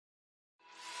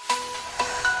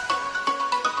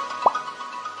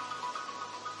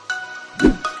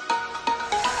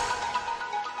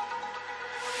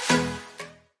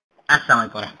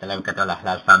Assalamualaikum warahmatullahi wabarakatuh,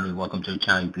 Halal family. Welcome to the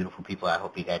channel, you beautiful people. I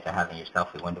hope you guys are having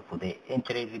yourself a wonderful day. In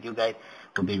today's video, guys,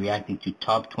 we'll be reacting to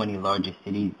top 20 largest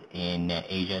cities in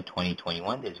Asia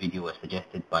 2021. This video was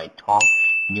suggested by Tom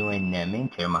Nguyen Min.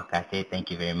 Terima kasih.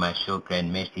 Thank you very much. Shukran.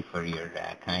 Merci for your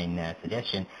kind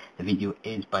suggestion. The video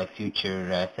is by Future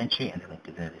Century, and the link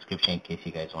is in the description in case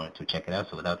you guys wanted to check it out.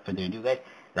 So without further ado, guys,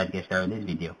 let's get started with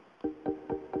this video.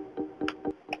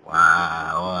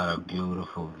 Wow, what a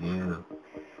beautiful view.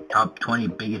 Top 20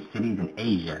 biggest cities in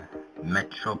Asia.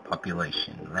 Metro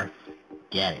population. Let's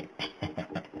get it.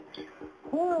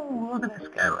 Ooh, look at the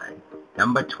skyline.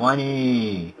 Number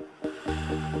 20.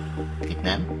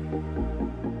 Vietnam.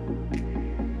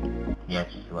 Yes,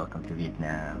 welcome to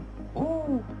Vietnam.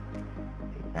 Ooh,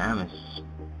 Vietnam is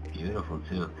beautiful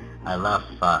too. I love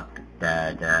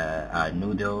the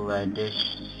noodle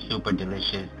dish, super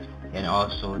delicious, and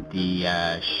also the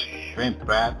shrimp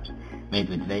wrapped made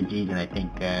with veggies and I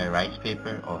think rice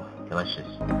paper. Oh, delicious.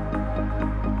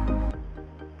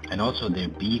 And also their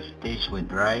beef dish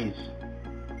with rice.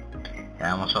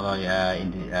 Vietnam also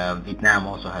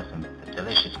has some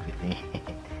delicious cuisine.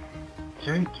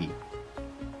 Turkey.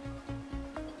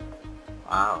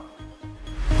 Wow.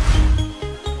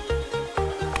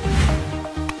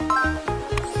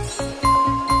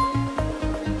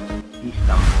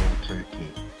 Istanbul,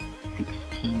 Turkey.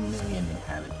 16 million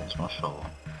inhabitants,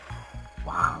 mashallah.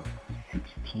 Wow,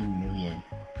 16 million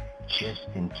just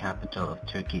in capital of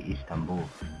Turkey, Istanbul.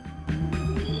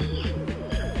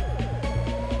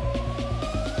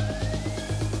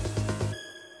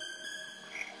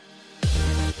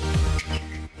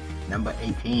 Number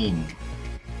 18,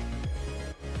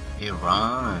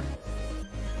 Iran.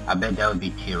 I bet that would be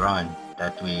Tehran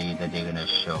that they're gonna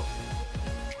show.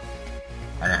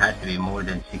 And it has to be more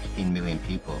than 16 million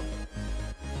people.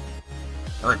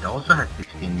 Oh, it also has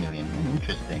 16 million.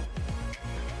 Interesting.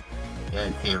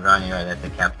 Yeah, Tehran, yeah, that's the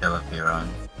capital of Iran.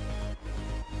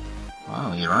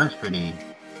 Wow, Iran's pretty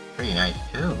nice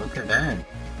too. Look at that.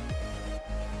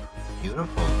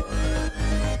 Beautiful.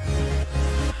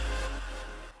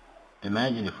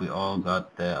 Imagine if we all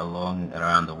got along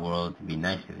around the world. It'd be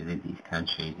nice to visit these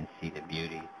countries and see the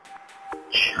beauty.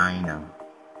 China.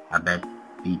 I bet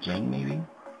Beijing maybe?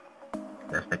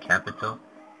 That's the capital?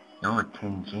 No,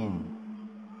 Tianjin.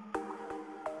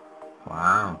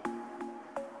 Wow.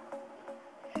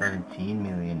 17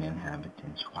 million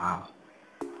inhabitants. Wow.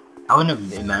 I wouldn't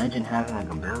have imagined having like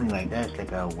a building like that. It's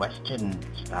like a Western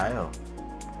style.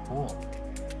 Cool.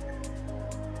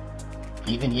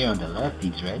 Even here on the left,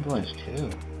 these red ones too.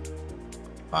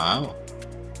 Wow.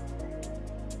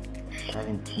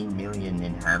 17 million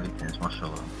inhabitants,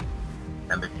 mashallah.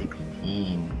 Number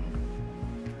 16.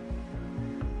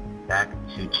 Back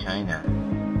to China.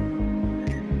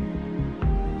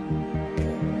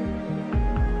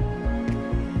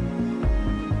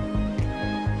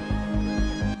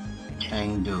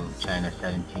 Chengdu, China,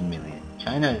 17 million.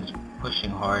 China is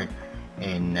pushing hard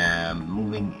in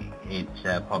moving its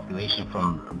population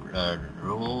from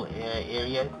rural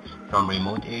areas, from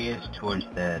remote areas towards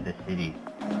the cities.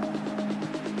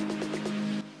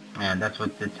 And that's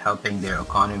what's helping their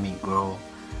economy grow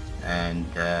and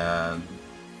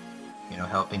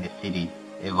helping the cities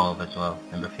evolve as well.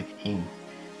 Number 15.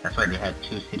 That's why they had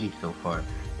 2 cities so far.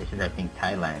 This is, I think,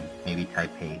 Thailand, maybe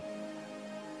Taipei.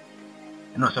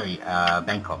 No, sorry,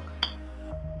 Bangkok.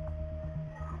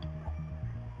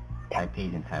 Taipei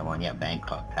is in Taiwan, yeah,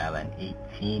 Bangkok, Thailand.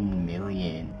 18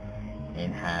 million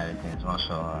inhabitants,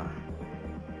 mashallah.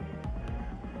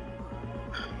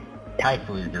 Thai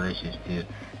food is delicious too.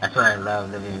 That's what I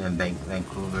love living in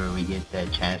Vancouver. We get the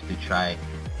chance to try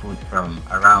food from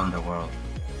around the world.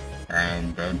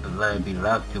 And I'd be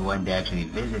love to one day actually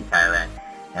visit Thailand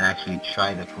and actually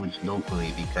try the foods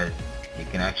locally, because you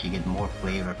can actually get more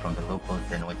flavor from the locals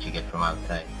than what you get from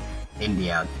outside.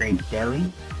 India, I'd say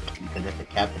Delhi, because that's the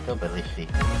capital, but let's see.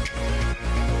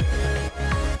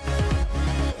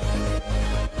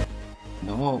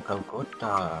 No,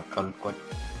 Calcutta,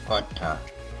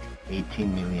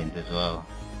 18 million as well.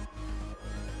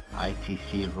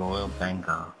 ITC Royal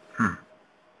Bengal. Wow,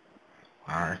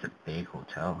 that's a big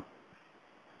hotel.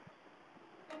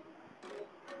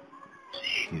 It's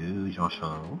huge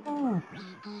also.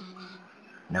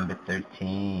 Number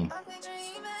 13.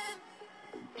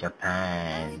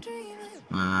 Japan.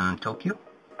 Tokyo?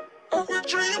 Well,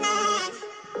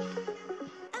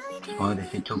 they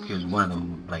say Tokyo is one of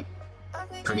them, like,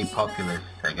 pretty popular.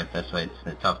 I guess that's why it's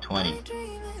in the top 20.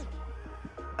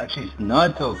 Actually, it's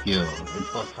not Tokyo.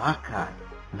 It's Osaka.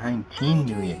 19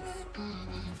 million.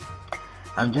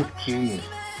 I'm just curious.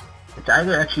 It's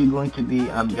either actually going to be,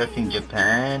 I'm guessing,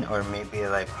 Japan or maybe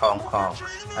like Hong Kong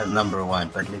as number one,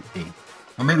 but let's see.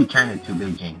 Or maybe China too,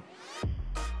 Beijing.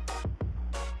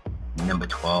 Number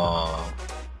 12.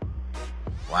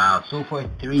 Wow, so far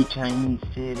 3 Chinese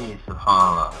cities.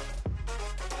 Subhanallah.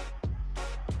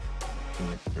 Let's see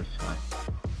what's this one.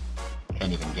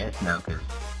 Can't even guess now because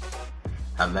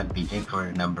I've left Beijing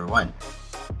for number 1.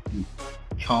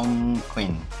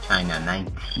 Chongqing, China,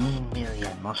 19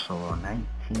 million. Mashallah,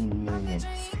 19 million.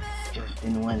 Just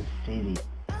in one city.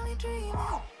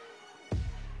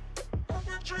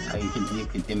 Now you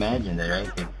could imagine that,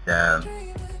 right? It's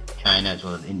China as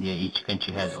well as India. Each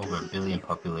country has over 1 billion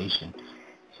population.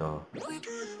 So,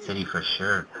 city for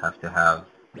sure have to have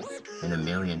in a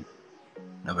million.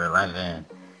 Number 11,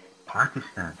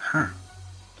 Pakistan, huh?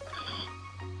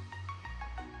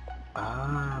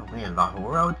 Wait,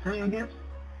 Lahore I would say, I guess?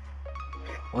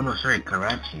 Oh no, sorry,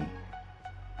 Karachi.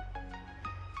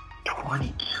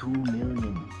 22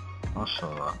 million,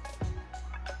 mashallah.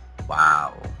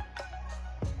 Wow.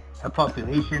 The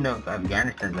population of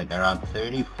Afghanistan is like around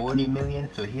 30-40 million,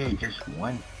 so here just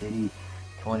one city,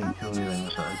 22 million,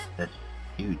 so that's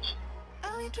huge.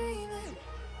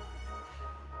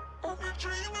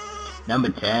 Number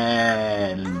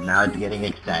 10, now it's getting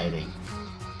exciting.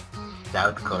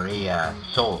 South Korea,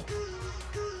 Seoul,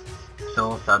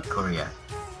 South Korea.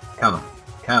 Come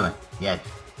on, yes.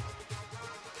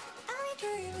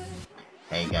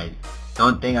 Hey guys,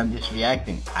 don't think I'm just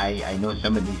reacting. I know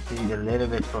some of these cities a little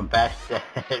bit from past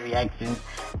reactions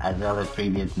as well as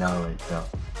previous knowledge. So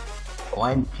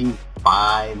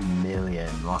 25 million,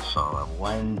 mashallah,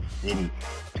 one city,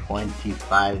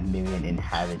 25 million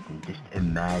inhabitants. Just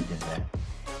imagine that.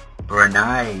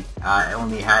 Brunei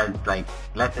only has like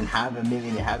less than 500,000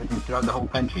 inhabitants throughout the whole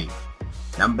country.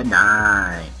 Number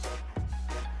 9.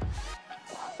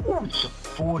 Oh, it's a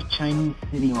 4th Chinese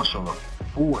city, mashallah.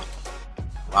 4th.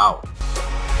 Wow.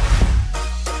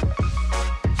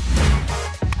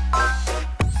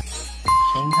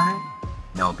 Shanghai?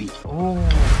 No, beach. Oh,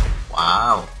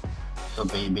 wow. So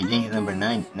Beijing is number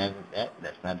 9. Never,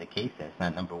 that's not the case. That's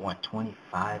not number 1.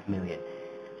 25 million.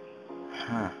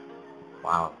 Huh.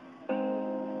 Wow.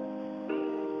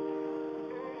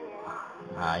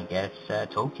 I guess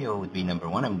Tokyo would be number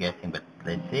 1, I'm guessing, but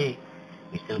let's see.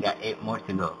 We still got 8 more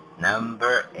to go.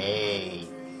 Number 8.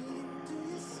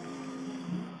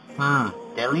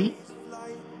 Delhi?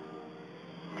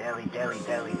 Delhi.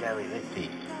 Let's see.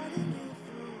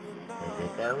 Is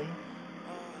it Delhi?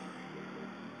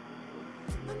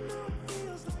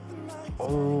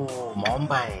 Oh,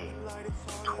 Mumbai.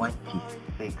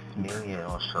 26 million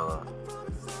also.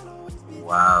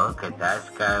 Wow, look at that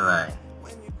skyline.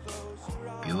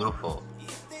 Beautiful.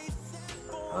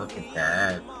 Look at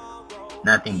that.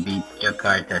 Nothing beats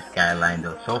Jakarta skyline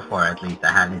though. So far at least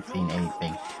I haven't seen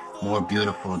anything more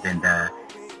beautiful than the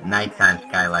nighttime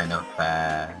skyline of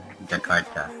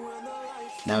Jakarta.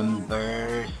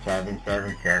 Number 7.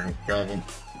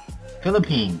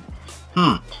 Philippines.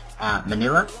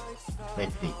 Manila?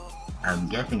 Let's see. I'm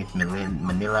guessing it's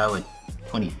Manila with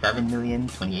 27 million,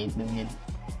 28 million.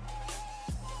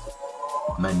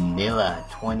 Manila,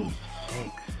 26.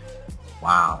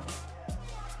 Wow.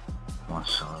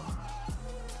 Mashallah.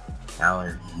 That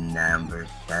was number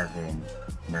 7.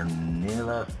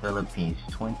 Manila, Philippines,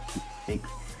 26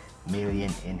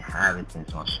 million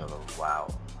inhabitants, mashallah.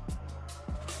 Wow.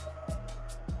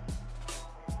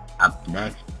 Up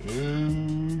next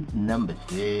is number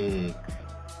 6.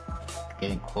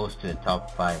 Getting close to the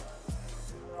top 5.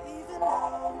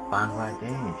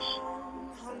 Bangladesh.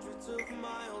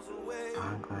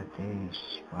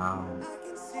 Wow.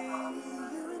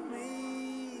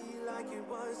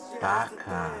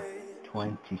 Dhaka,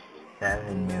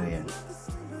 27 million.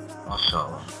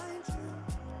 Mashallah.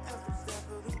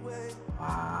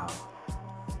 Wow.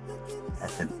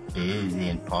 That's a busy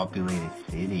and populated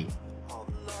city.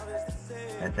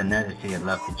 That's another city I'd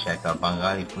love to check out.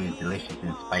 Bengali food is delicious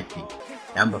and spicy.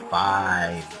 Number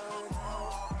 5.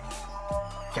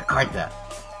 Jakarta.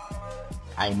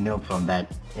 I know from that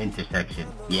intersection.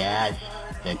 Yes,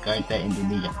 Jakarta,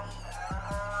 Indonesia.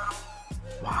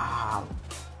 Wow.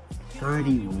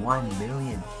 31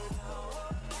 million.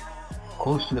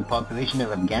 Close to the population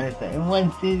of Afghanistan in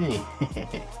one city.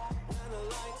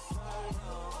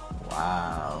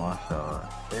 Wow, also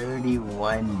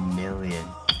 31 million.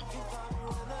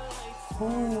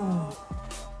 Ooh.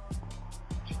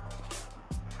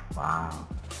 Wow.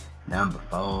 Number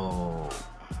 4.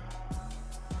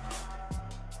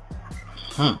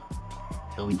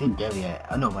 So we did Delhi.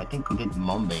 I think we did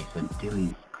Mumbai, so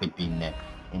Delhi could be next.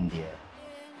 India.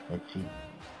 Let's see.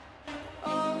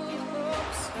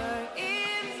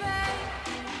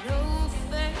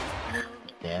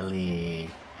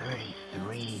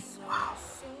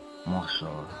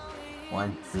 Mosul,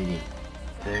 one city,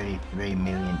 33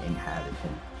 million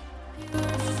inhabitants.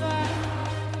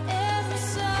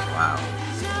 Wow.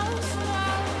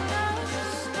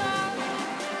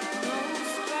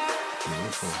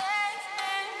 Beautiful.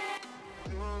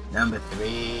 Number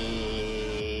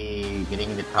 3,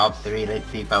 getting the top 3. Let's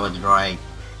see if I was right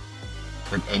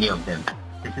with any of them.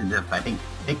 This is the, I think,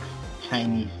 6th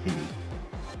Chinese city.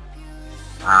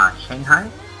 Shanghai?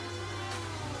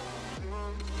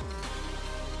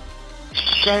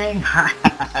 Shanghai!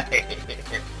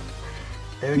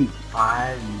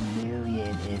 35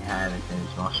 million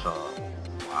inhabitants, mashallah.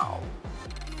 Wow.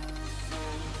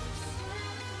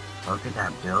 Look at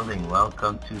that building.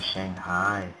 Welcome to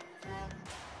Shanghai.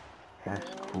 That's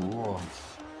cool.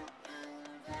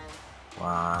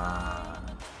 Wow.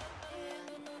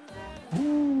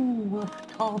 Ooh, what a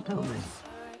tall building.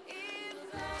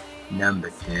 Number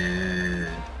 2.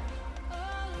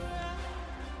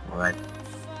 What?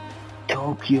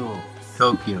 Tokyo,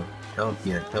 guys.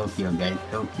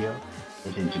 Tokyo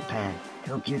is in Japan.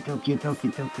 Tokyo.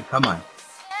 Come on.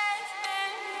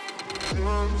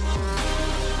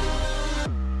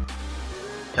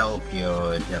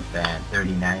 Tokyo, Japan.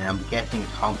 39. I'm guessing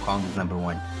Hong Kong is number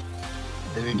 1.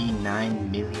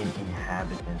 39 million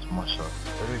inhabitants, mashallah.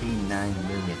 39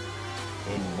 million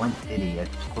in one city.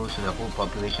 That's close to the whole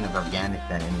population of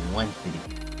Afghanistan in one city,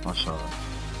 mashallah.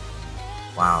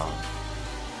 Wow.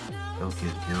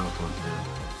 Tokyo's beautiful too.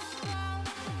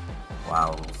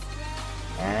 Wow.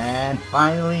 And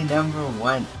finally, number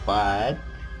 1 spot.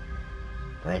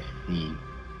 Let's see.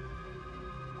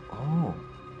 Oh,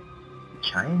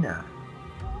 China.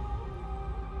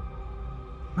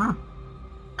 Huh.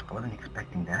 I wasn't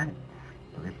expecting that.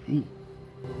 So let's see.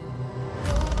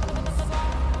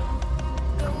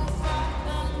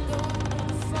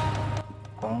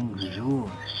 Guangzhou,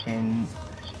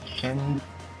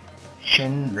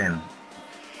 Shenzhen,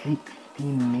 60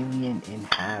 million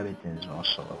inhabitants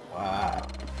also. Wow.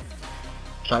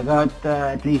 So I got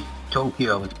at least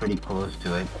Tokyo. I was pretty close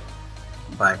to it.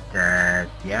 But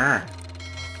yeah,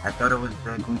 I thought it was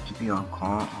going to be Hong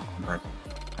Kong, but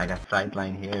I got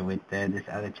sidelined here with this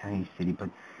other Chinese city. But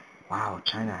wow,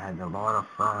 China has a lot of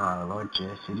large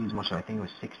cities. Most, I think it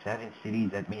was 6-7 cities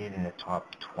that made it in the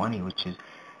top 20, which is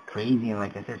crazy. And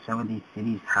like I said, some of these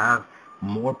cities have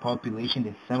more population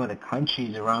than some of the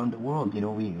countries around the world. You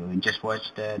know, we just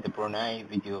watched the Brunei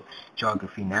video,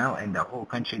 Geography Now, and the whole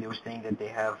country, they were saying that they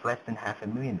have less than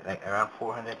 500,000, like around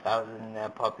 400,000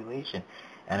 population.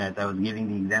 And as I was giving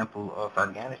the example of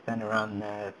Afghanistan, around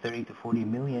 30 to 40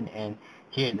 million, and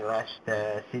here the last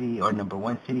city, or number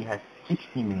 1 city, has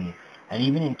 60 million. And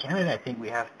even in Canada, I think we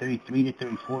have 33 to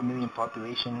 34 million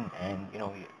population, and you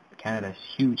know, Canada's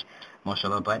huge,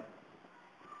 mashallah, but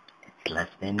less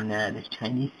than this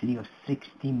Chinese city of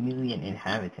 60 million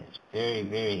inhabitants. Very,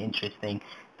 very interesting.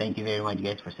 Thank you very much,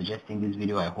 guys, for suggesting this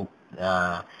video. I hope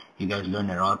you guys learned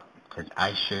a lot, because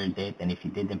I sure did. And if you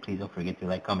did, then please don't forget to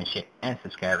like, comment, share, and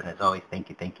subscribe. And as always, thank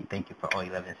you for all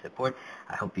your love and support.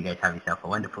 I hope you guys have yourself a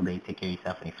wonderful day. Take care of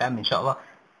yourself and your family, inshallah.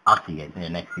 I'll see you guys in the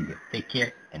next video. Take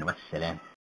care, and wassalam.